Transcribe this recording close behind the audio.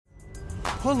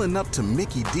Pulling up to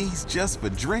Mickey D's just for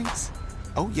drinks?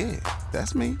 Oh yeah,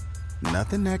 that's me.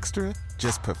 Nothing extra,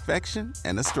 just perfection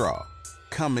and a straw.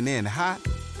 Coming in hot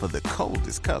for the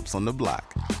coldest cups on the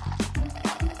block.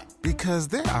 Because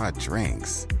there are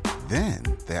drinks. Then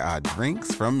there are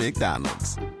drinks from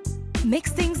McDonald's.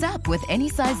 Mix things up with any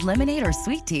size lemonade or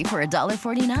sweet tea for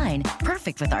 $1.49.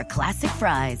 Perfect with our classic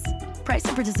fries. Price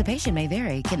and participation may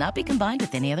vary. Cannot be combined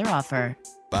with any other offer.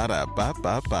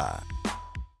 Ba-da-ba-ba-ba.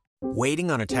 Waiting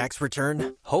on a tax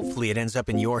return? Hopefully it ends up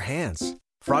in your hands.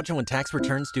 Fraudulent tax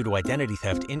returns due to identity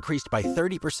theft increased by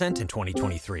 30% in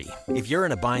 2023. If you're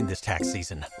in a bind this tax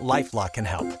season, LifeLock can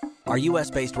help. Our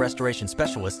U.S.-based restoration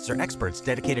specialists are experts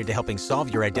dedicated to helping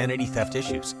solve your identity theft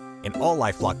issues. And all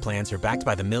LifeLock plans are backed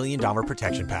by the $1 Million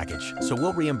Protection Package. So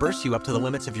we'll reimburse you up to the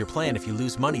limits of your plan if you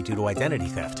lose money due to identity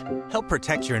theft. Help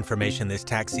protect your information this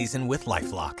tax season with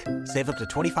LifeLock. Save up to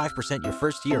 25% your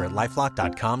first year at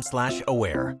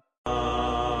LifeLock.com/aware.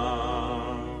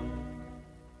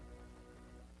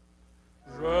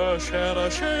 Je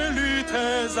cherchais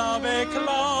lutter avec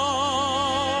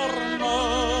l'arme,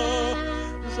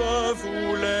 je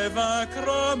voulais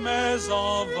vaincre mais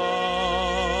en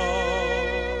vain.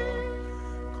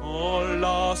 Quand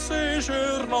lassé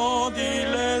je rendis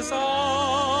les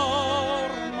armes,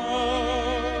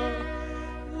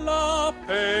 la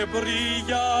paix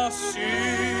brilla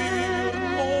sur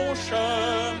mon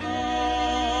chemin.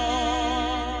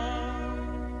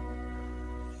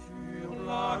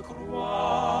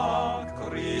 Croix,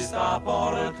 Christ a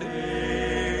porté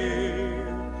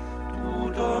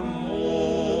toute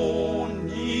mon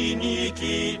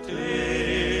iniquité.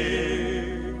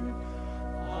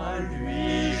 À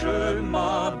lui je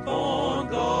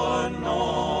m'abandonne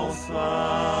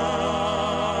enfin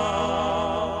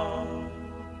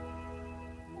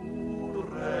pour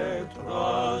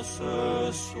être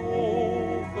ce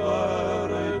sauveur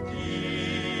divin.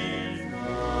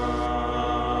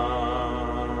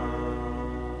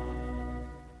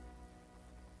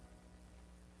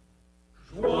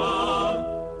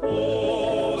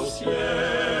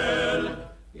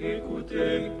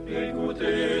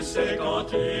 Ces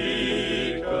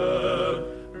cantiques,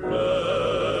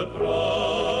 le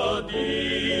prodigue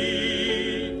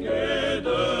est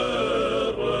de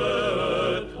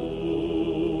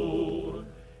retour.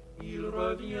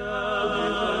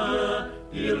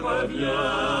 Il revient,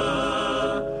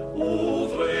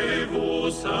 ouvrez-vous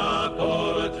sa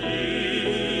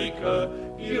portique.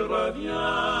 Il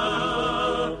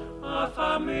revient,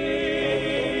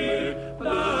 affamé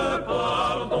de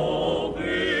pardon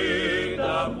et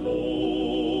d'amour,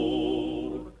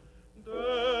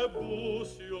 debout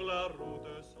sur la route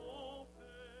de son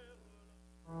père.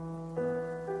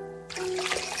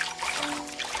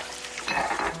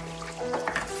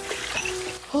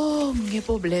 Oh, mon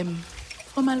problème.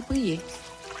 Faut mal prier.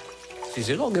 Si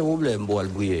c'est là un problème pour le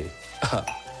prier, un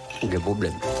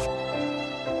problème.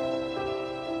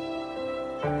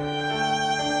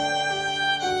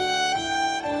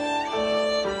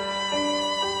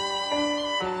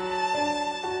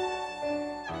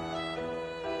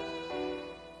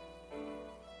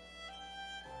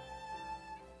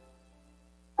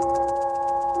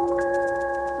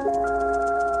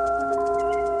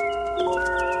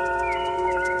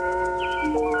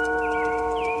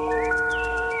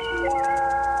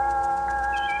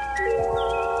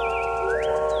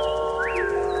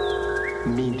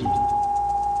 Midi.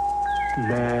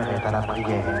 L'heure est à la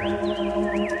prière.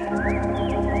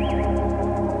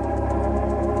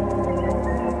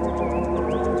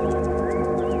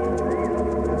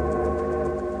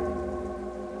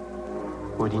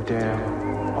 Auditeurs,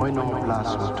 prenons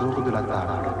place autour de la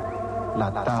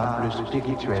table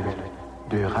spirituelle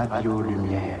de Radio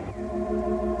Lumière.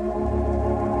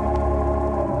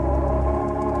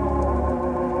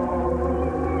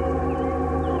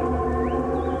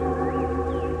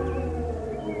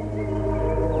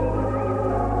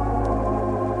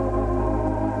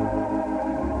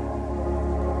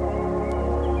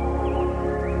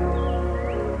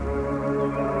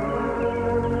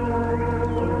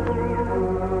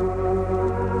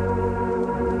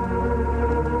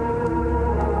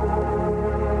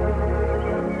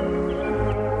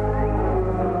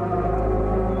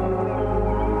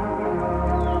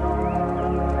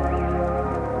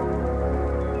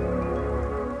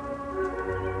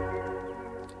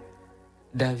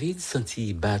 David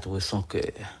sentit battre son cœur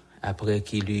après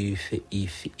qu'il eut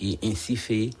ainsi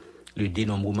fait le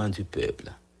dénombrement du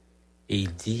peuple. Et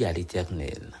il dit à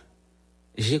l'Éternel,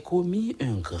 « J'ai commis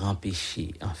un grand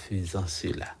péché en faisant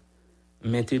cela.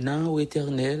 Maintenant, ô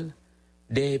Éternel,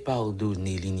 dès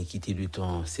pardonner l'iniquité de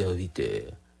ton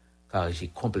serviteur, car j'ai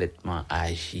complètement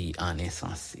agi en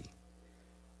insensé.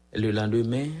 Le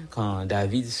lendemain, quand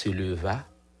David se leva,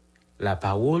 la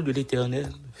parole de l'Éternel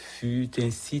fut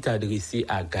ainsi adressée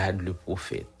à Gad le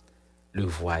prophète, le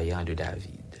voyant de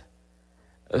David.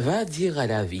 Va dire à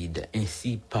David,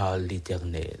 ainsi parle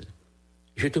l'Éternel,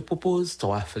 je te propose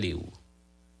 3 fléaux,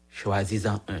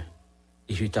 choisis-en un,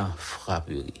 et je t'en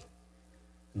frapperai.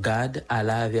 Gad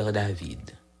alla vers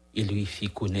David et lui fit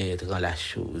connaître la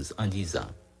chose en disant,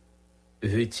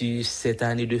 veux-tu 7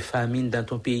 années de famine dans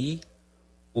ton pays,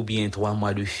 ou bien 3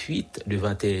 mois de fuite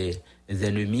devant tes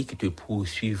ennemis qui te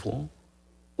poursuivront,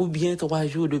 ou bien 3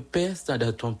 jours de peste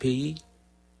dans ton pays?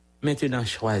 Maintenant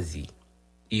choisis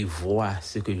et vois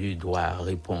ce que je dois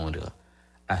répondre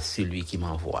à celui qui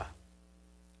m'envoie.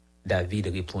 David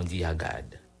répondit à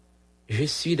Gad, je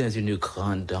suis dans une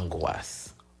grande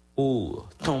angoisse. Oh,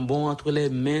 tombons entre les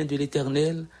mains de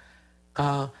l'Éternel,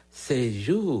 car ses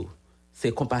jours,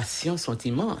 ses compassions sont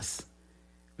immenses,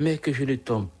 mais que je ne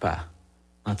tombe pas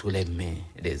entre les mains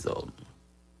des hommes.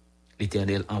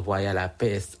 L'Éternel envoya la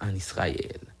peste en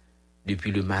Israël,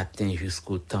 depuis le matin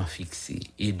jusqu'au temps fixé,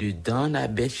 et de Dan à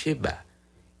Beersheba,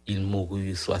 il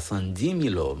mourut 70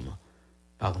 000 hommes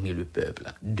parmi le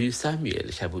peuple. 2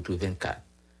 Samuel, chapitre 24,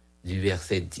 du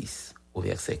verset 10 au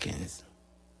verset 15.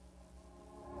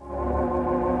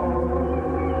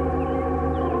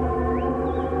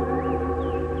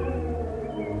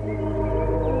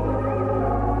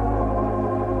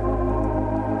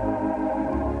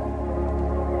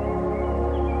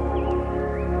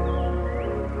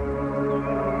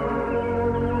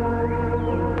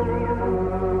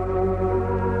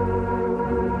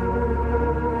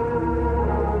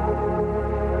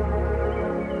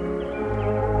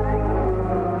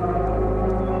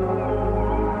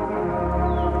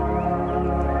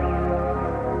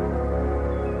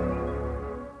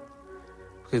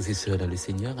 Frères et sœurs dans le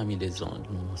Seigneur, amis des ondes,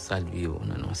 nous saluons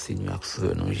notre Seigneur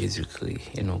Sauveur,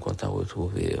 Jésus-Christ, et nous comptons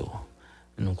retrouver,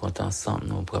 nous comptons ensemble,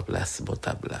 nous prenons place sur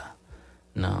table là.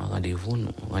 Non,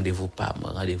 rendez-vous pas,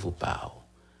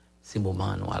 C'est le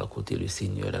moment nous allons côté le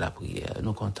Seigneur de la prière.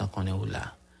 Nous comptons qu'on est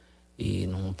là. Et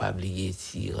nous pas oublier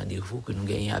si rendez-vous que nous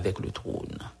gagnons avec le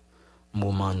trône.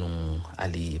 Moment nous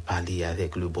aller parler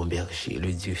avec le bon berger,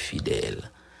 le Dieu fidèle.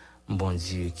 Bon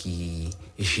Dieu qui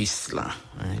est juste là,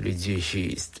 hein, le Dieu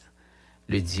juste,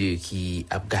 le Dieu qui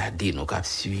a gardé nous, qui a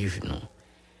suivi nous,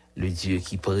 le Dieu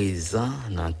qui est présent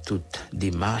dans toute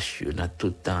démarche, dans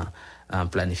toute en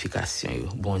planification,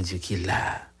 bon Dieu qui est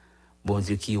là, bon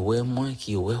Dieu qui est moi,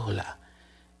 qui est là,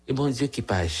 et bon Dieu qui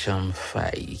pas jamais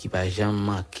failli, qui pas jamais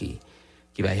manqué,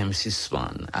 qui va jamais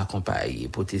suspendre, accompagner,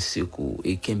 porter secours,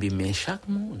 et qui aime chaque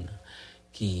monde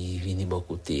qui vient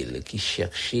beaucoup côté, qui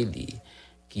cherche lui,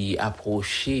 qui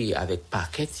approché avec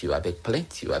paquet, avec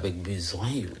plainte, avec besoin,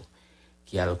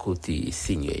 qui à le côté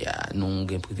Seigneur. Nous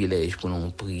avons un privilège pour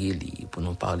nous prier, pour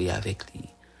nous parler avec lui,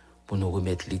 pour nous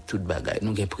remettre les toutes bagailles.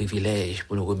 Nous avons un privilège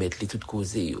pour nous remettre les toutes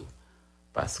causes,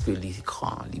 parce que les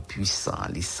grands, les puissants,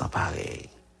 les sans pareil.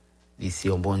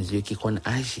 C'est un bon Dieu qui connaît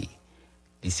agir.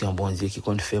 C'est un bon Dieu qui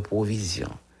connaît faire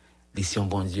provision. C'est un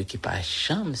bon Dieu qui pas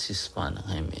jamais suspendre,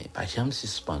 pas jamais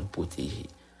suspendre protéger.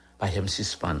 Pas jamais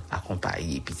suspendre,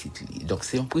 accompagner petit li. Donc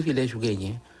c'est un privilège de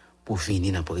gagner pour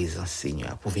venir dans la présence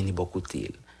Seigneur, pour venir beaucoup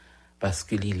d'elle. Parce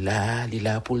que il est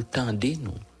là pour le tendre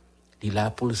nous, il est là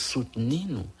pour le soutenir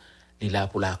nous, il est là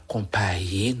pour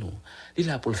l'accompagner nous, il est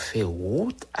là pour le faire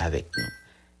route avec nous.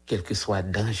 Quel que soit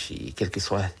danger, quelle que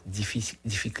soit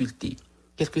difficulté,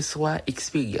 quelle que soit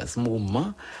expérience,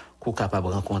 moment qu'on est capable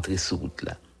de rencontrer sur route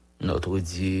là. Notre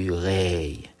Dieu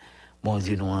règne. Bon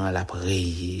Dieu, nous en la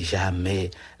prière,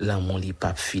 jamais l'amour n'est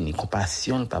pas fini,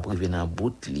 compassion n'est pas privée dans le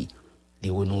bout li,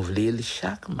 il renouveler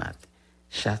chaque matin.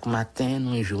 Chaque matin,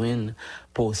 nous jouons une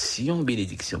portion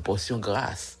bénédiction, portion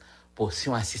grâce,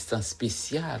 portion assistance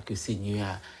spéciale que le Seigneur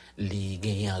a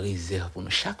gagné en réserve pour nous.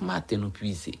 Chaque matin, nous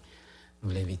puiser. Nous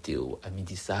l'invitons à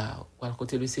midi ça, ou à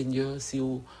côté le Seigneur, si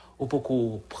vous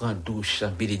pouvez prendre douche,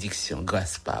 bénédiction,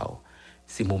 grâce par.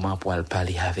 C'est le moment pour aller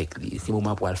parler avec lui, c'est le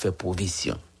moment pour aller faire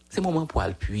provision. C'est le moment pour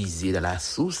aller puiser dans la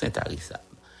source intarissable.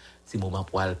 C'est le moment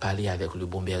pour aller parler avec le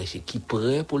bon berger qui est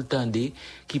prêt pour le tendre,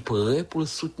 qui est prêt pour le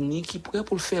soutenir, qui est prêt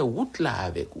pour le faire route là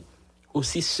avec vous.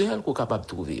 Aussi seul qu'on est capable de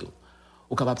trouver.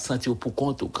 Ou capable de sentir pour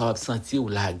compte, ou capable de sentir ou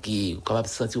laguer, ou capable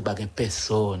de sentir ou pas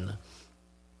personne.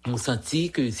 On sentit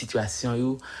que la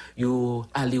situation yo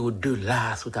aller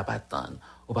au-delà sous ta patane.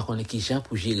 Ou pas connaître qui gens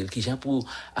pour gérer, qui gens pour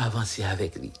avancer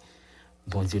avec lui.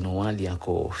 Bon Dieu nous il est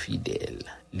encore fidèle,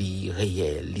 il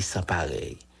réel, il sans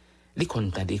pareil. Il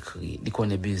connaît d'écrit, il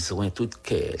connaît besoin tout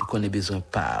cœur, il connaît besoin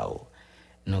par.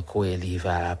 Donc il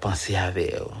va penser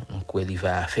avec, donc il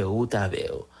va faire route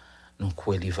avec. nous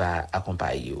croyons qu'il va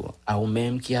accompagner. À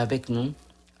vous-même qui est avec nous,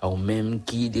 à vous-même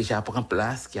qui déjà prend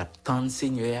place, qui attend le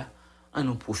Seigneur, à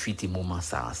nous profiter du moment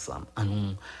ça ensemble, à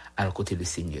nous à côté du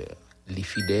Seigneur. Les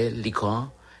fidèles, les grands,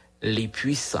 les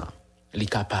puissants, les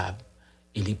capables,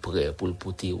 et les prêts pour le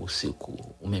porter au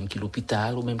secours. Ou même qui est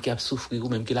l'hôpital, ou même qui a souffert, ou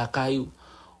même qui est la caillou,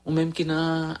 ou même qui est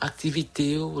dans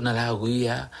l'activité, ou dans la rue,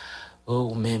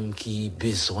 ou même qui a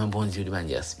besoin bon Dieu de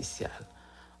manière spéciale.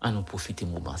 À nous profiter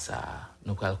du moment ça.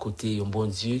 Nous à côté un bon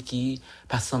Dieu qui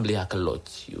pas semblé à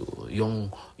l'autre. Yon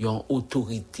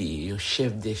autorité, un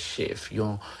chef des chefs,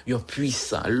 yon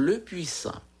puissant, le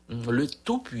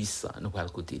tout puissant. Nous à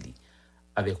côté lui.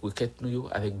 Avec requête nous,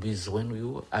 avec besoin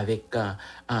nous, avec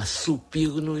un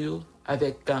soupir nous,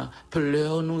 avec un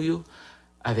pleur nous,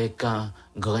 avec un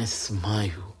grincement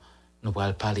nous. Nous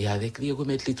allons parler avec lui et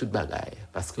remettre lui toute bagaille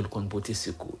parce que nous compte porter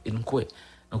secours. Et nous quoi?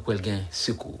 Nous gain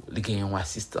secours, nous gagnons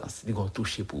assistance, nous gagnons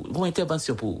toucher pour, nous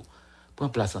intervention pour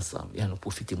prendre place ensemble et nous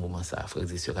profiter du moment ça,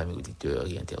 frères et sœurs, amis auditeurs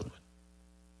et internautes.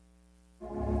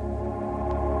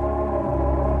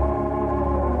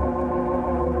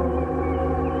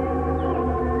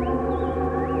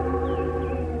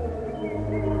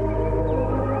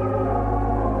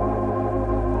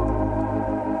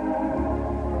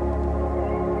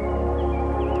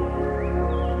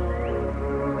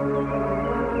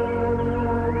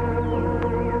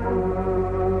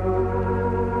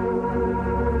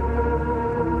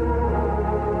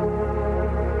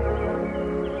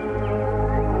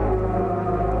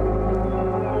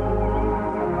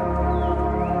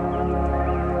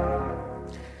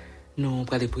 Nous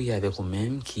allons prier avec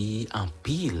vous-même qui en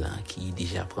pile, qui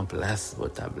déjà prend place au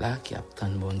table, qui attend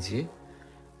bon Dieu.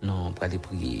 Nous allons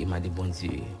prier, m'a dit bon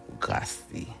Dieu, grâce.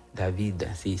 David,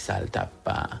 c'est ça le tape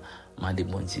pas, m'a dit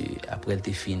bon Dieu, après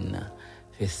le fin,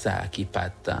 fait ça qui pas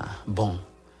bon.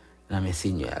 Dans mes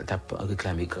seigneurs, t'as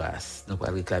réclamé grâce. Nous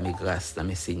allons réclamer grâce dans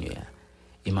mes seigneurs.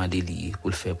 Et m'a dit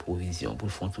pour faire provision, pour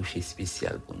faire toucher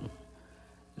spécial pour nous.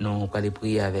 Nous allons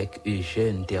prier avec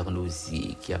Eugène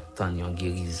Ternosier qui attend une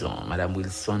guérison. Madame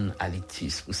Wilson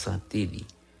Alitus pour santé.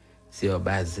 Sœur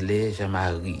Basley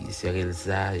Jean-Marie, Sœur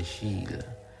Elsa Gilles.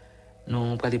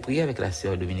 Nous allons prier avec la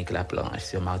sœur Dominique Laplanche,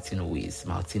 Sœur Martine Ruiz,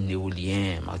 Martine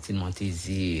Néolien, Martine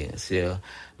Montésir, Sœur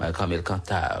Marie-Carmel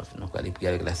Cantave. Nous allons prier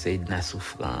avec la sœur Edna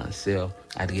Souffrance, Sœur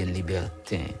Adrienne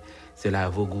Libertin. C'est la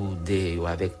Vaugoudé ou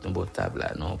avec nos beaux tables.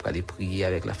 Nous allons prier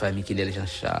avec la famille Kidel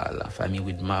Jean-Charles, la famille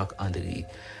Widmark André,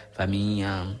 famille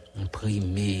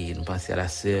Primé. Nous pensons à la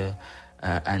sœur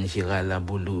Anne-Gérald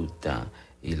Laboulout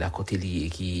et la Cotelier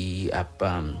qui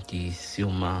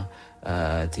sûrement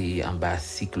était en bas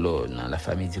cyclone, la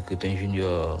famille du Crépin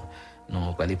Junior.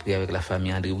 Nous allons prier avec la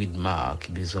famille André Widmark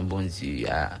qui besoin bon Dieu,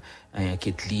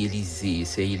 Ketli Élysée,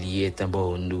 c'est Eliette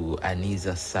Bornou,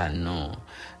 Anise Sanon,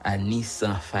 Anis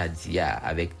Fadia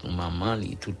avec nos mamans,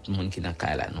 tout le monde qui est dans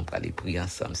le là, nous allons prier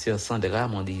ensemble. Sœur Sandra,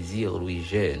 mon désir, Louis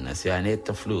Jeune, Sœur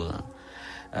Annette Florent,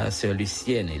 Sœur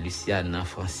Lucienne et Luciane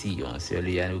Francillon, Sœur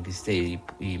Léane Augustin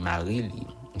et Marie,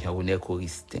 Jaounet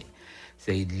Coristin,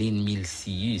 Sœur Edline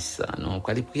Milsius, nous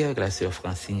allons prier avec la Sœur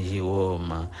Francine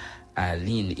Jérôme,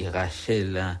 Aline et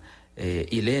Rachel,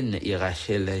 Hélène et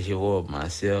Rachel Jérôme,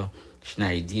 Sœur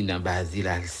Schneidine Basile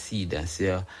Alcide,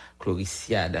 Sœur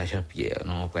Cloricia Jean-Pierre.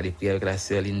 Nous allons prier avec la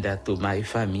Sœur Linda Thomas et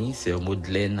famille, Sœur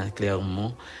Madeleine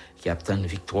Clermont, qui obtient une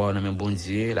victoire dans le bon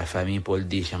Dieu, la famille Paul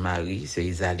D. Jean-Marie, Sœur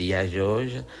Isalia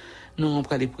Georges. Nous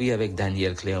allons prier avec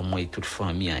Daniel Clermont et toute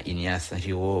famille, Ignace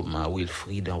Jérôme,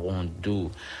 Wilfried Rondeau,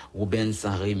 Ruben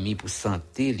Saint-Rémy pour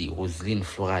santé, Roselyne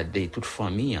Floradet, toute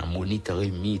famille, Monique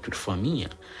Rémy, toute famille.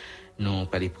 Nous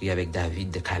allons prier avec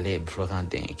David Caleb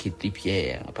Florandin, Kitty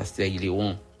Pierre, Pasteur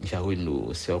Léon,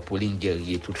 Jarouno, Sœur Pauline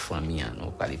Guerrier, toute famille.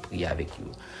 Nous allons prier avec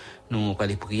eux. Nous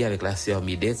allons prier avec la Sœur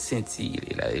Médette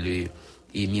Saint-Ile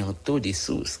et Mianto des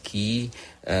Sources qui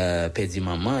perdu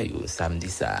maman samedi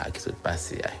ça qui s'est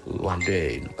passé en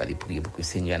deuil. Nous allons prier pour que le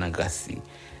Seigneur en grâce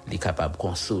est capable de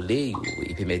consoler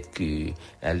et permettre que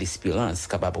l'espérance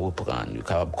capable de reprendre,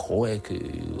 capable de croire que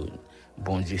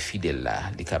bon Dieu fidèle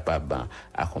là, est capable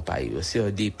d'accompagner.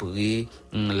 Sœur Després,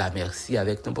 la merci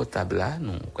avec ton portable là,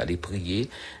 nous allons prier.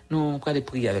 Nous allons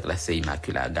prier avec la Sœur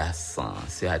Immaculée Gassan,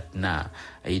 Sœur Atna,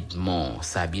 Edmond,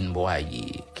 Sabine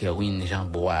Boyer, Kerwin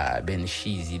Jean-Bois,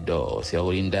 Benchi Isidore, Sœur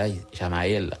Olinda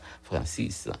Jamaël,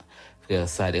 Francis, Frère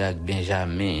Sadrach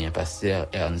Benjamin, Pasteur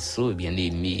Ernso,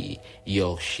 bien-aimé,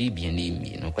 Yorchi,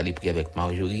 bien-aimé. Nous allons prier avec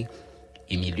Marjorie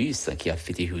Emilus, qui a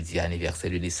fêté aujourd'hui anniversaire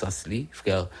de naissance,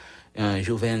 frère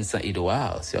Joven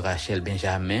Saint-Édouard, Sœur Rachel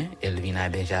Benjamin, Elvina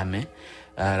Benjamin,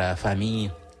 la famille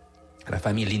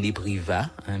Lindy Priva,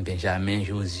 Benjamin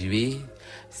Josué,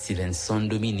 Stevenson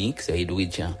Dominique, sœur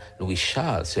Edouard Louis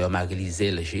Charles, sœur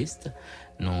Marie-Liselle Juste.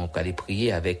 Nous allons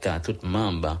prier avec tout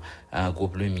membre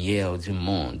groupe Lumière du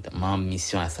Monde, membre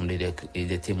Mission Assemblée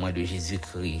des témoins de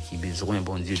Jésus-Christ qui besoin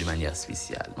bon Dieu de manière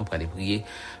spéciale. Nous allons prier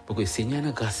pour que le Seigneur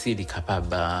nous grâce est capable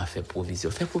de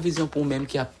faire provision pour même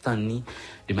qui attendent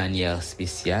de manière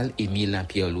spéciale. Émile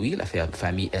Pierre-Louis, la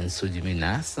famille Enso du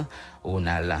Menace,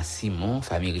 Ronald Simon,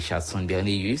 famille Richardson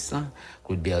Bernius,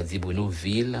 Claude Berdi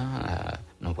Brunoville.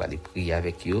 Nous allons prier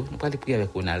avec eux. Nous allons prier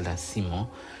avec Ronald Simon.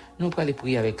 Nous allons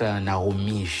prier avec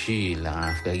Naomi Gilles,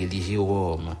 frère Élie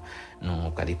Jérôme.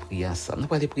 Nous allons prier ensemble.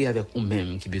 Nous allons prier avec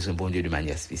nous-mêmes qui besoin bon Dieu de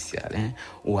manière spéciale.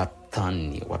 Ou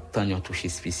attendre un toucher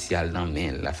spécial dans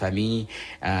la famille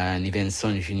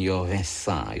Nivenson Junior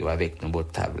Vincent, avec nos beaux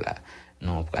tables là. Nous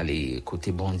allons aller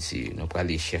côté bon Dieu, nous allons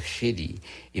aller chercher lui,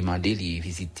 demander lui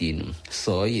visiter nous.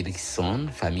 Soy, Erickson,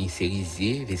 famille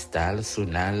Cérisier, Vestal,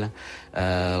 Sonal,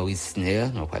 Wisner.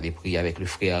 Nous allons aller prier avec le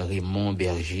frère Raymond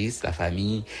Bergis, la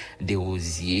famille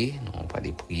Desrosiers. Nous allons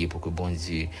aller prier pour que bon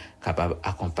Dieu capable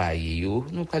d'accompagner nous.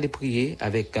 Nous allons aller prier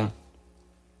avec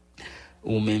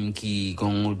ou même qui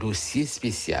ont un dossier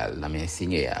spécial dans mes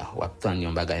Seigneur ou attendre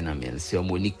un bagage dans mes sœur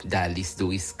Monique Dalis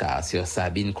Doriska, sœur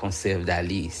Sabine Conserve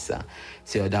Dalis,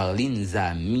 sœur Darlene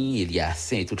Zami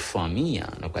Eliassin et toute famille.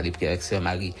 Donc aller prier avec sœur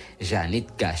Marie Jeannette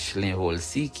Gachelin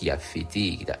Rolsi qui a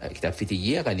fêté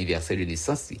hier anniversaire de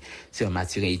naissance, sœur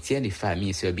Mathurin Etienne et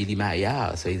famille, sœur Billy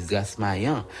Maillard, sœur Isgras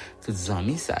Mayan, toutes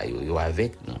amis ça yo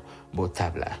avec nous bon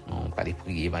table là. On aller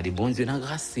prier va des bon Dieu dans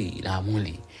grâce dans mon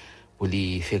lit. Pour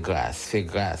lui faire grâce,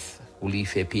 pour lui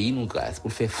faire pays nous grâce,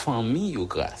 pour faire famille nous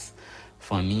grâce.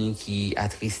 Famille qui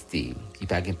attristé, qui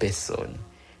pas gain personne,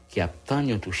 qui attend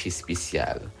un toucher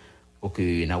spécial pour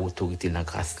que na autorité dans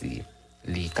grâce li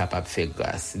capable faire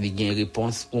grâce. Li gain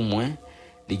réponse pour moi,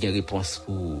 li gain réponse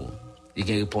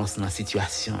dans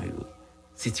situation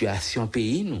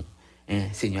pays nous.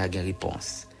 Seigneur a gain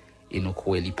réponse et nous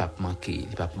croyons il pas manquer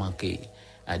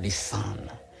à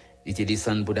descendre. Il te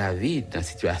descend pour David dans la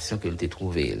situation qu'il te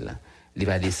trouvé là. Il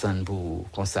va descendre pour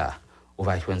comme ça. On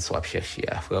va joindre soit chercher.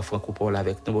 Frère Franco Paul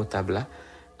avec nos tables là.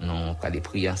 Nous allons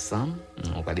prier ensemble.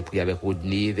 On va prier avec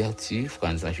Rodney Vertu,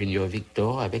 Franz Junior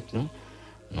Victor avec nous.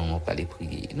 Nous allons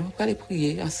prier. Nous allons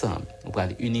prier ensemble. Nous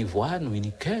allons unir voix, nous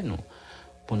unir cœur nous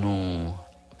pour nous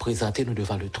présenter nous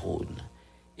devant le trône.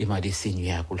 Et m'a dit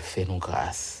Seigneur pour le faire nous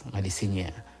grâce. M'a dit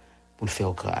Seigneur pour le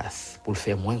faire grâce, pour le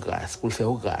faire moins grâce, pour le faire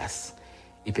grâce.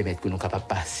 Et permettre que nous capables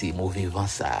passer mauvais vent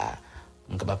ça,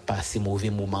 nous capables passer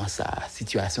mauvais moment ça,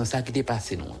 situation ça qui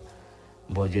dépasse nous.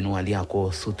 Bon Dieu nous aller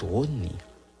encore sous trône,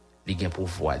 il gain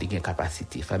pouvoir, il gain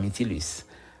capacité. Famille Tilus,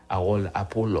 Harold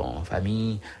Apollon,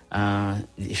 famille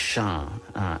Champ,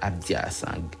 Abdias,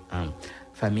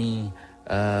 famille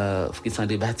Fritz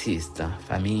André Baptiste,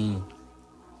 famille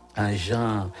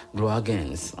Jean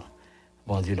Gloagens.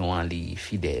 Bon Dieu nous aller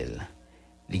fidèle.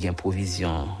 Il y a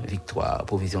provision, victoire,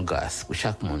 provision grâce pour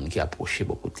chaque monde qui approche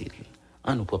beaucoup de lui.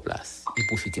 En nous place et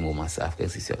profitez du moment ça,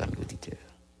 frères et sœurs, amis auditeurs.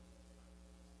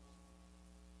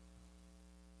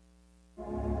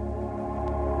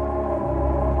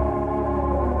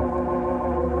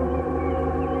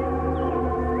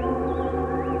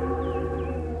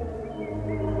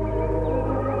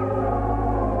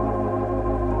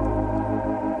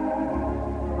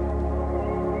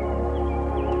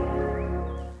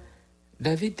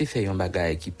 David te fait un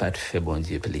bagage qui pas te fait bon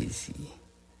Dieu plaisir.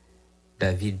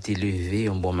 David t'est levé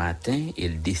un bon matin et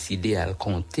il décidé à le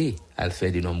compter, à le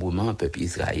faire de nombrement peuple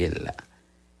Israël là.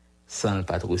 Sans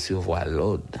pas recevoir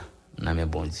l'ordre, non mais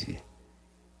bon Dieu.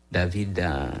 David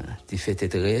t'est fait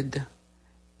tête raide,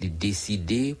 il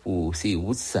décidé pour ces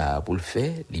routes ça pour le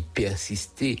faire, il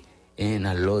persister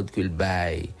dans l'ordre que le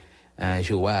bail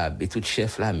Joab et tout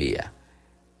chef l'armée.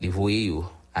 Il voyait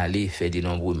aller faire des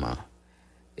nombrement.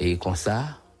 Et comme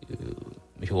ça,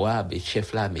 Joab et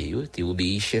chef là, mais tu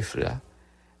obéis chef là.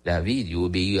 David, il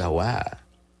obéit à Wa.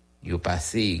 Il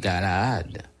passé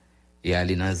Galaad. Il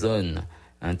allé dans la zone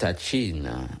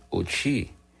Antachin,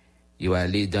 Ochi. Il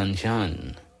allé dans Jan.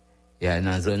 Il allé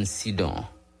dans la zone Sidon.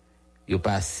 Il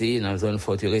passé dans la zone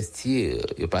forteressière.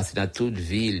 Il passé dans toute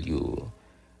ville.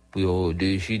 Pour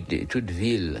de Jude, toute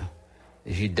ville.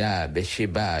 Juda,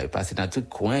 Bethsheba, passé dans tout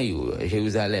coin,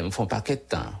 Jérusalem, font pas de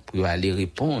temps pour aller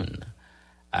répondre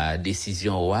à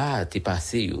décision roi, t'es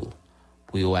passé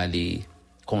pour aller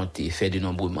compter, faire de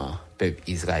nombrement peuple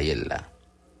Israël là.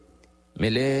 Mais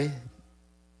là,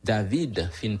 David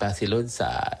fin passer l'autre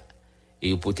ça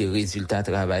et pour tes résultats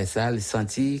travail ça, il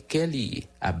sentit qu'elle y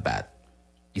abat.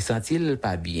 Il sentit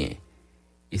pas bien.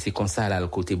 Et c'est comme ça là le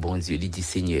côté bon Dieu, il dit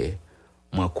Seigneur,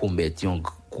 moi commettre un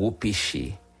gros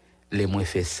péché. Les moins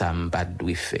fait ça m'pas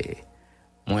doit faire.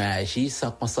 Moi agis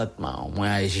sans consentement, moi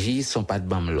agis sans pas de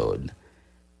bam l'ordre.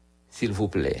 S'il vous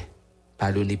plaît,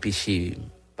 pardonnez péché,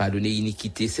 pardonnez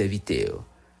iniquité serviteur,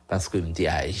 parce que m'te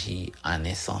agi en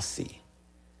insensé.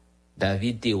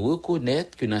 David te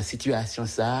reconnaître que dans la situation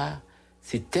ça,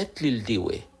 c'est tête l'il te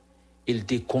ouais. Il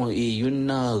te et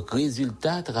un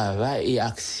résultat travail et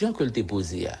action que il te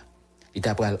posé. Il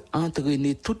t'a pas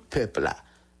entraîner tout peuple là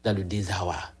dans le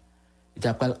désarroi. Il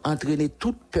t'a pas entraîner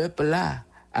tout peuple là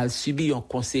à subir en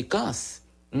conséquence.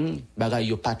 Bagay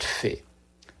yo pas de fait.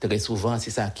 Très souvent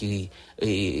c'est ça qui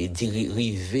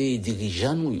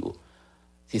dirigeant nous yo.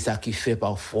 C'est ça qui fait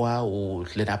parfois où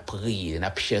on a prié, on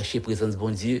a cherché la présence de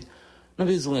bon Dieu. Nous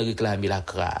avons besoin de réclamer la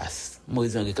grâce, nous avons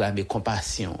besoin de réclamer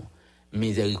compassion,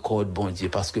 miséricorde, bon Dieu,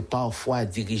 parce que parfois,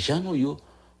 dirigeants nous,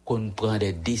 qu'on prend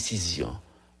des décisions,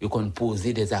 qu'on pose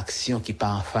des actions qui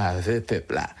partent en faveur du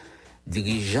peuple là.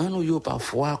 Dirigeants nous,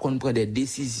 parfois, qu'on prend des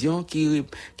décisions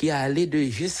qui allaient de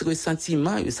juste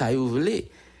ressentiment, ça y voulait,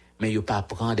 mais ils pas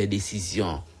prendre des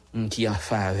décisions qui en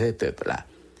faveur du peuple là.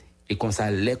 Et comme ça,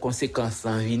 les conséquences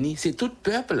en venir, c'est tout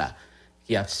le peuple là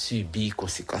qui a subi les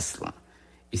conséquences là.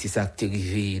 Et c'est ça que t'es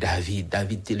arrivé, David.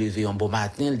 David t'est levé un bon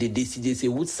matin, il a décidé c'est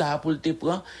route ça pour te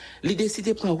prendre. Il a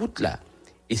décidé de prendre route là.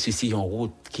 Et ceci est une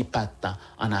route qui pas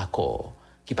en accord,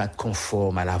 qui pas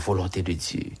conforme à la volonté de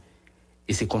Dieu.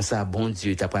 Et c'est comme ça, bon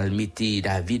Dieu, t'as pas le mettre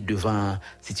David devant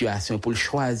situation pour le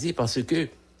choisir parce que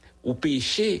ou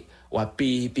péché, ou à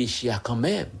payer péché quand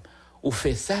même. Ou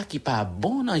fait ça qui pas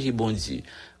bon dans le bon Dieu.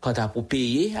 Quand t'as pour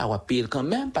payer, on va payer quand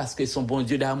même parce que son bon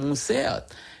Dieu d'amour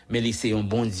certes. Mais c'est un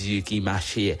bon Dieu qui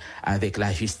marchait avec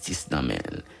la justice dans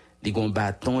mêle. Il gon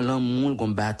bâton l'amour, gon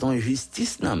bâton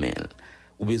justice dans mêle.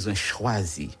 Ou besoin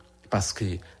choisir parce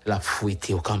que la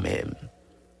fouette quand même.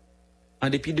 En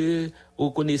dépit de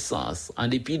reconnaissance, en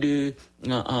dépit de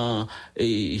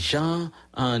Jean,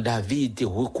 David te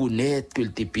reconnaître que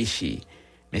t'es péché.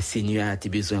 Mais Seigneur a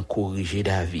besoin de corriger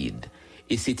David.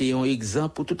 Et c'était un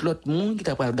exemple pour tout l'autre monde qui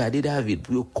t'a pas regardé David.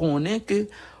 Pour connaître que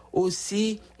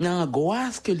aussi dans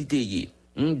l'angoisse que l'était.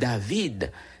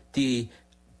 David t'es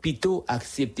plutôt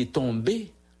accepté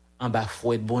tomber en bas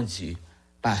fouet bon Dieu.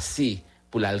 Passer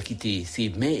pour la quitter ses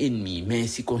mains ennemies, mais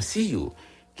ainsi conseil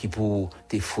qui pour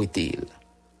te fouetter.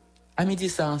 À midi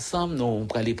ça ensemble, nous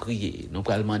pour aller prier, nous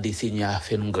pour demander Seigneur à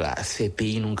faire nous grâce, faire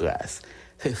pays nous grâce.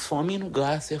 Fait famille nous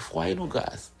grâce, fait foyer nous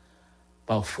grâce.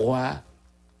 Parfois,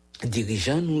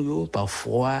 dirigeants nous,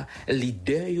 parfois,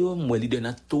 leaders, moi leader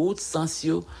dans tout sens,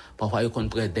 parfois, ils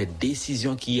prennent des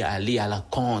décisions qui allaient à la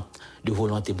compte de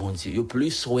volonté bon Dieu. Ils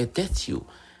plus souhaitent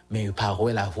mais ils pas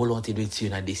la volonté de Dieu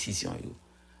dans la décision.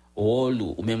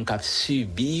 Ou même qui a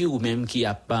subi, ou même qui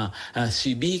a pas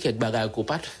subi quelque bagage qu'on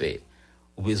pas fait.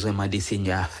 Ou besoin de demander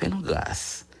Seigneur, fais-nous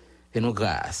grâce. Fais-nous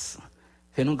grâce.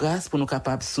 Fais-nous grâce pour nous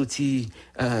capables de sortir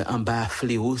en bas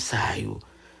fléau ça yo.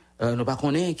 Nous pas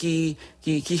connaît qui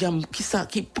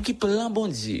plan bon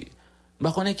Dieu. Nous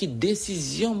pas connaît qui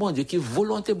décision bon Dieu, qui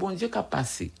volonté bon Dieu qu'a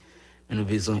passé. Mais nous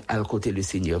besoin à côté le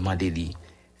Seigneur mandeli.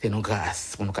 Fais-nous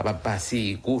grâce pour nous capables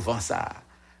passer couvent ça.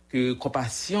 Que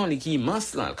compassion qui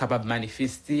immense là capable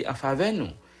manifester en faveur nous.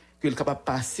 Que capable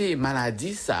passer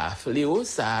maladie ça, fléau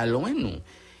ça loin nous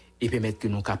et permettre que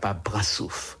nous capables prendre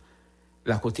souffle.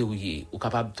 La côté où y est, ou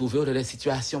capable de trouver dans des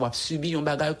situations où a subi un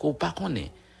bagage qu'on pas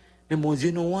connaît. Mais mon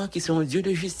Dieu nous qui c'est un Dieu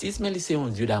de justice mais c'est un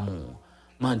Dieu d'amour.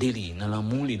 Mandeli dans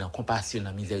l'amour, dans la compassion, dans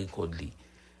la miséricorde,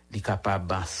 il est capable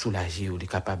de soulager, il est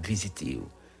capable de visiter,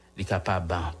 il est capable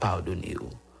de pardonner.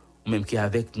 Ou même qui est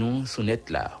avec nous sous net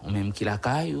là, ou même qui la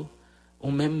caille, ou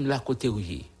même la côté où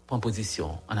y est, prend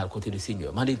position en à côté du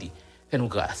Seigneur. Mandeli, fais-nous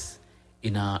grâce.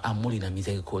 Et dans l'amour, dans la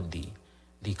miséricorde,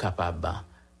 il est capable de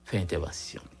faire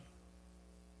intervention.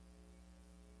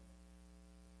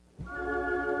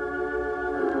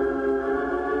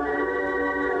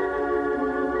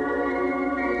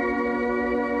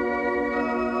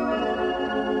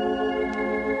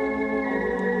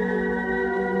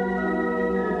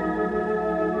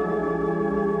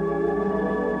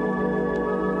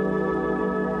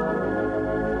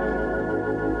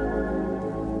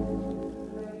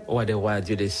 Roi des rois,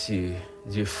 Dieu des cieux,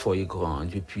 Dieu fort et grand,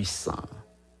 Dieu puissant,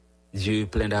 Dieu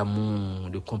plein d'amour,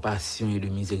 de compassion et de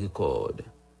miséricorde,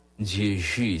 Dieu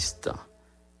juste,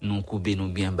 nous couper nous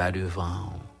bien bas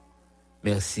devant.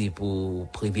 Merci pour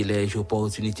privilège,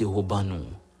 opportunité au ban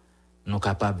nous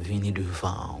capables de venir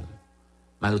devant.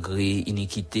 Malgré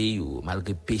iniquité,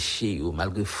 malgré péché,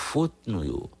 malgré faute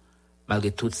nous,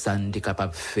 malgré tout ça nous sommes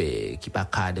capables de faire, qui pas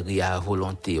cadrer à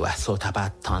volonté, ou à sortir pas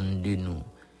attendre de nous.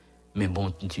 Mais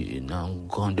bon Dieu, dans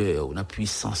grandeur, dans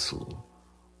puissance,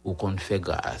 ou qu'on fait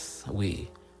grâce, oui,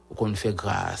 ou qu'on fait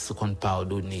grâce, ou qu'on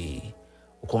pardonne,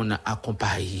 qu'on a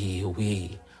accompagné,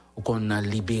 oui, qu'on a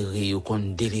libéré, qu'on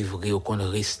a délivré, qu'on a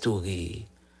restauré.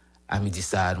 À midi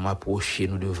ça, nous approcher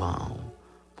nous devant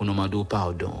pour nous demander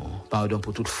pardon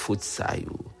pour toute faute ça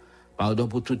yo, pardon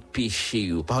pour tout péché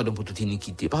yo, pardon pour toute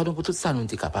iniquité, pardon pour tout ça nous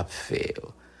sommes capables de faire.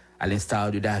 À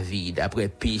l'instar de David, après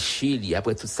péché,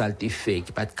 après tout ça il fait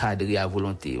qui pas de cadre à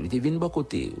volonté, il était venu bon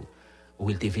côté. Ou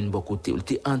il était venu bon côté, il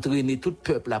était entraîné tout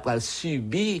peuple après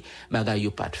subir bagaille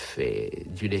pas de fait.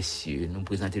 Dieu des cieux nous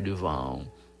présenter devant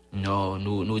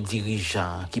nos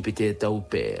dirigeants qui peut-être au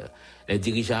père, les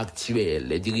dirigeants actuels,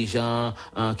 les dirigeants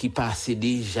qui passaient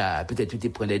déjà, peut-être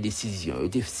ils prennent des décisions,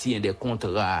 ils signent des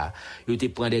contrats,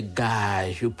 ils prennent des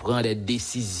gages, ils prennent des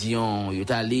décisions,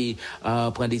 ils allés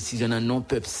prendre des décisions dans non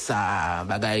peuple ça,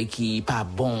 bagaille qui pas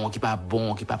bon, qui pas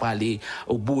parler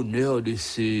au bonheur de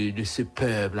ce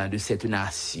peuple, de cette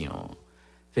nation.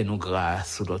 Fais-nous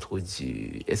grâce sur notre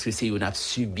Dieu. Est-ce que c'est une a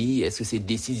subi? Est-ce que c'est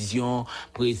décision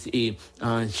et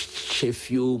un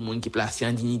chef yo, monde qui place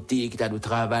en dignité, qui t'a de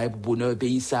travail pour bonheur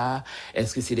pays ça?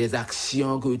 Est-ce que c'est des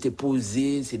actions que tu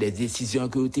posées, c'est des décisions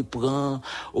que tu prends,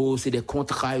 ou c'est des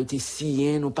contrats que tu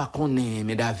signes, nous pas connaît,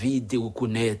 mais David te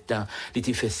reconnaît, il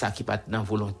te fait ça qui pas dans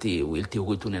volonté, ou il te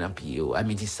retourne dans pied, à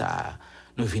midi ça.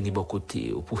 Nous venons de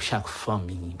côté pour chaque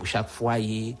famille, pour chaque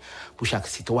foyer, pour chaque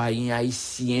citoyen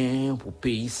haïtien, pour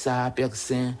pays ça,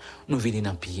 personne. Nous venons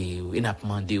dans pied et nous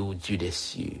demandons au Dieu des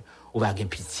cieux. On va avoir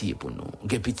pitié pour nous.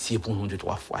 Pitié pour nous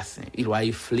 2-3 fois saint. Il va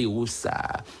y fléau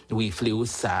ça. Oui, fléau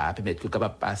ça, permettre que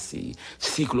capable passer.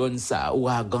 Cyclone ça,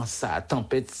 ouragan ça,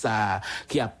 tempête ça,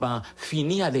 qui a pas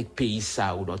fini avec pays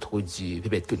ça ou notre Dieu.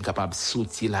 Permettre que nous capable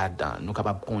sortir là-dedans. Nous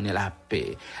capable connaître la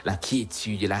paix, la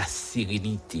quiétude, la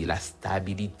sérénité, la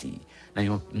stabilité.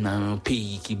 Dans un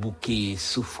pays qui bouquet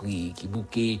souffrir, qui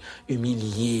bouquet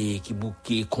humilié, qui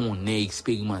bouquet qu'on ait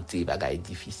expérimenté bagaille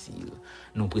difficile.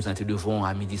 Nous présenter devant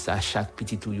à midi ça chaque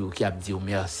petit touyo qui a dit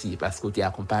merci parce que tu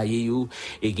accompagné yo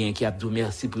et gain qui a dit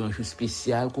merci pour un jour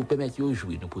spécial pour permettre yo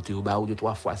jouer nous porter au baou de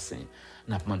 3 fois saint.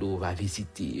 N'a demandé on va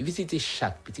visiter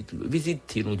chaque petit touyo,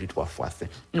 visiter nous de 3 fois saint.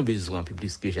 Nous besoin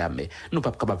plus que jamais. Nous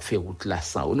pas capable faire route là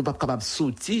sans, nous pas capable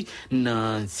sortir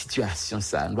dans situation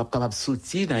ça, nous pas capable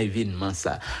sortir dans événement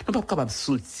ça. Nous pas capable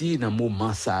sortir dans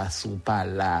moment ça sous pas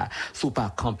là, sous pas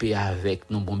camper avec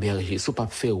nos bons bergers, sous pas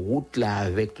faire route là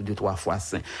avec tout 2-3 fois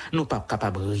saint. Nous pas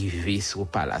capable arriver sur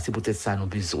pas là, c'est peut-être ça nous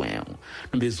besoin.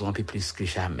 Nous besoin un peu plus que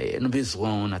jamais. Nous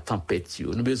besoin de tempête,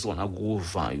 nous besoin de gros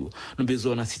vent, nous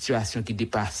besoin de situation qui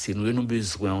dépasse nous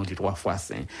besoin de 3 fois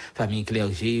saint. Famille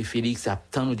clergé, Félix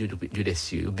attend nous Dieu des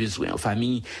cieux, besoin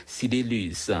famille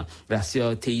Sidélus, la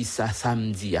sœur Théissa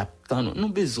samedi nous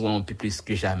besoin un peu plus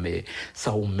que jamais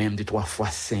ça ou même de 3 fois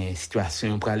saint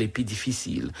situation pour aller plus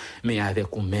difficile mais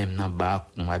avec ou même dans bas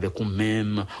avec ou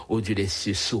même au Dieu des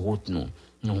cieux sur route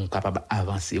nous capables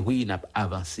d'avancer. Oui, nous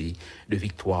avancer de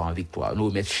victoire en victoire.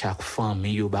 Nous mettre chaque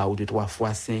famille au bas de 3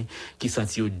 fois saint qui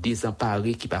sentit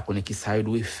désemparé, qui pas connaît qui ça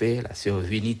doit faire. La sœur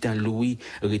Vénitan Louis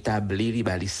rétablir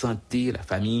li santé, la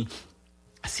famille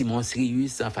Simon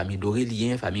Sirius, famille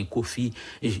d'Aurélien, famille Kofi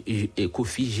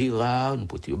Gérard, nous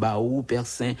porter au baou,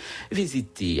 Persin,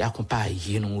 visiter,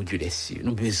 accompagner nous Dieu des cieux.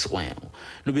 Nous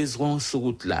besoin sur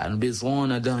route là, nous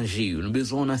besoin en danger, nous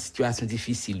besoin en situation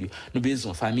difficile, nous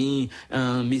besoin famille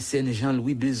mécène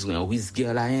Jean-Louis besoin,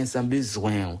 Wisger Laens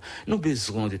besoin, nous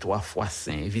besoin de 3 fois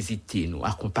saint, visiter nous,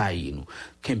 accompagner nous,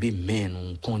 kembe men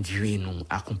nous, conduire nous,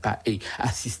 accompagner,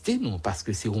 assister nous parce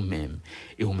que c'est vous-même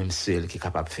et vous-même seul qui est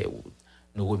capable de faire route.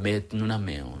 Nous remettre nous dans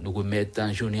main, nous remettre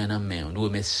en journée dans main, nous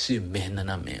remettre semaine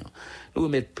dans main, nous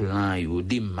remettre plan yo,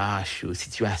 démarche yo,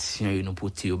 situation yo nous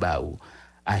porter au bas ou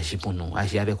agir pour nous,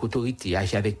 agir avec autorité,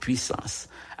 agir avec puissance,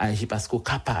 agir parce qu'on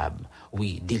capable,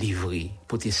 oui, délivrer,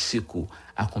 porter secours,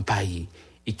 accompagner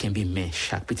et kembe main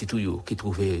chaque petit touyo qui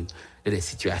trouvait dans des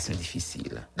situations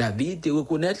difficiles. David te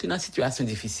reconnaître dans situation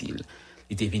difficile.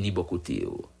 Il est venu beaucoup côté.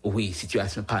 Oui,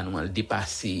 situation pas nous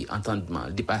dépasser entendement,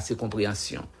 dépasser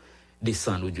compréhension.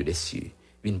 Descendre au Dieu des cieux,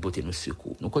 viens porter nos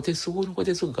secours. Nous comptons sur vous, nous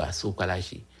comptons sur grâce, au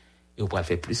l'agir. Et on pourra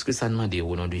faire plus que ça demander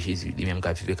au nom de Jésus, lui-même qui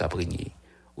a vécu, qui a régné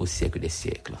au siècle des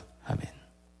siècles. Amen.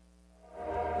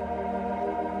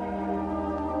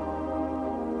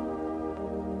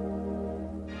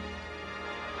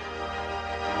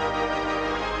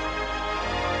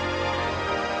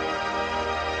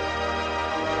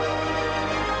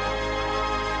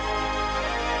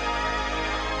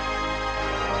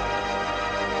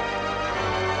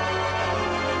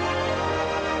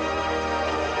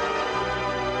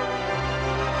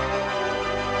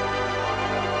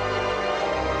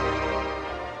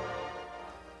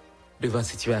 Devant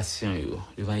situation,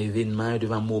 devant événement,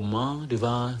 devant moment,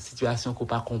 devant situation qu'on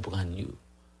pas comprendre,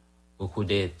 beaucoup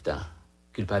d'être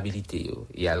culpabilité yo,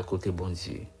 et à le côté bon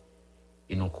Dieu.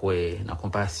 Et nous croyons dans la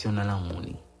compassion dans l'amour.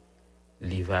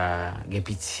 Il va avoir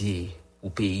pitié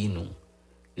pour pays nous.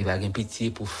 Il va avoir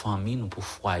pitié pour famille nous, pour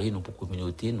foyer nous, pour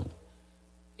communauté nous.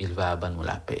 Il va avoir nous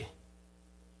la paix.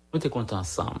 Nous sommes contents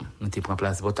ensemble. Nous prenons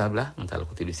place votre table là. Nous sommes à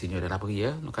côté du Seigneur dans la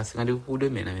prière. Nous avons rendez-vous pour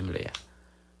demain dans la même l'air.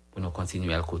 Pour nous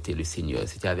continuer à côté du Seigneur.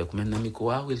 C'était avec nous dans le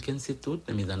micro, Wilkin, c'est tout.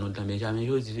 Nous sommes dans notre Benjamin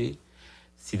Josué,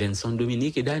 Stevenson,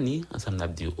 Dominique et Dani. Ensemble, nous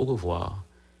disons au revoir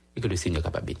et que le Seigneur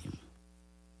soit béni.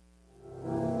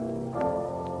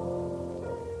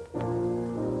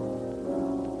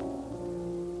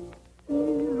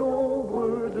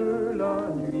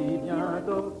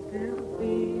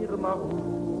 Ma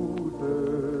route,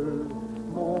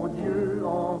 mon Dieu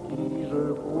en qui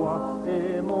je crois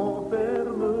est mon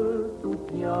ferme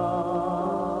soutien.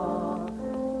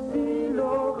 Si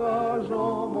l'orage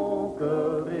en mon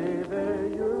cœur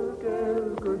éveille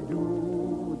quelques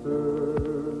doutes,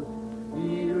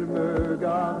 il me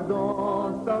garde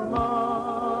dans sa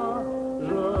main,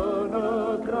 je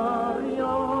ne crains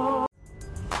rien.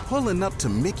 Pulling up to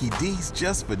Mickey D's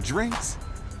just for drinks?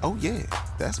 Oh yeah,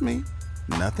 that's me.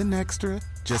 Nothing extra,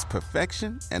 just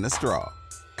perfection and a straw.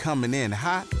 Coming in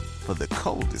hot for the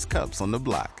coldest cups on the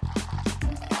block.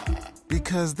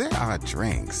 Because there are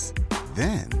drinks.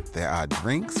 Then there are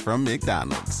drinks from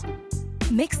McDonald's.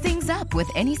 Mix things up with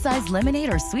any size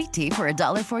lemonade or sweet tea for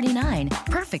 $1.49.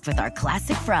 Perfect with our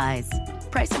classic fries.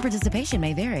 Price and participation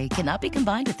may vary. Cannot be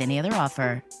combined with any other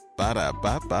offer.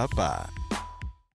 Ba-da-ba-ba-ba.